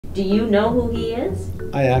Do you know who he is?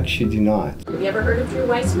 I actually do not. Have you ever heard of Drew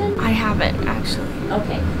Weissman? I haven't, actually.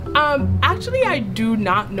 Okay. Actually, I do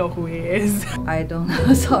not know who he is. I don't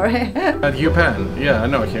know, sorry. At UPenn, yeah, I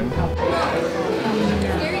know him. No,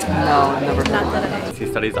 never. Not that I... He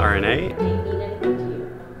studies RNA.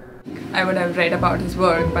 I would have read about his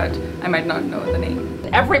work, but I might not know the name.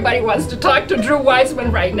 Everybody wants to talk to Drew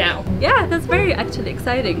Weissman right now. Yeah, that's very actually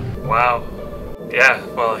exciting. Wow. Yeah,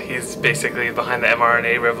 well, he's basically behind the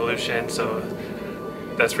mRNA revolution, so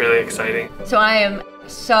that's really exciting. So I am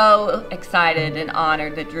so excited and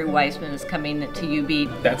honored that Drew Weissman is coming to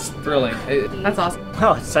UB. That's thrilling. That's awesome.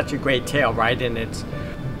 Well, it's such a great tale, right? And it's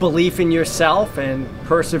belief in yourself and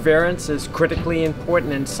perseverance is critically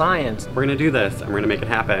important in science. We're gonna do this, and we're gonna make it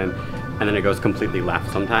happen. And then it goes completely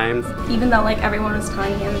left sometimes. Even though like everyone was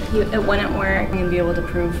telling him it wouldn't work, and be able to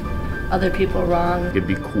prove other people wrong. It'd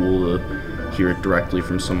be cool to hear it directly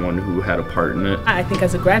from someone who had a part in it. I think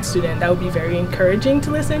as a grad student, that would be very encouraging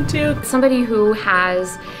to listen to. Somebody who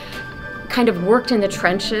has kind of worked in the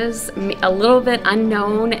trenches, a little bit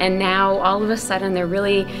unknown, and now all of a sudden their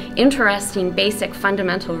really interesting, basic,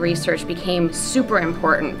 fundamental research became super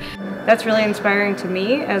important. That's really inspiring to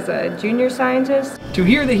me as a junior scientist. To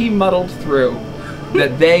hear that he muddled through,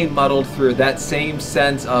 that they muddled through, that same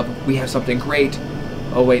sense of we have something great,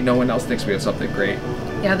 oh wait, no one else thinks we have something great.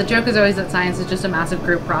 Yeah, the joke is always that science is just a massive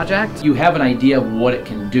group project. You have an idea of what it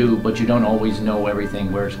can do, but you don't always know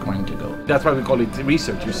everything where it's going to go. That's why we call it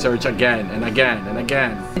research. You search again and again and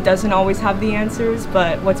again. It doesn't always have the answers,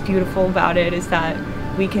 but what's beautiful about it is that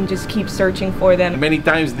we can just keep searching for them. Many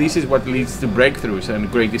times this is what leads to breakthroughs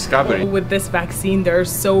and great discovery. With this vaccine,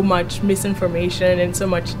 there's so much misinformation and so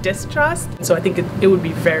much distrust. So I think it would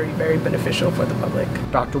be very, very beneficial for the public.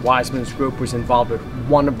 Dr. Weissman's group was involved with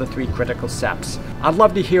one of the 3 critical steps. I'd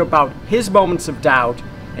love to hear about his moments of doubt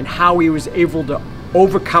and how he was able to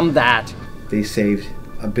overcome that. They saved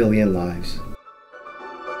 1 billion lives.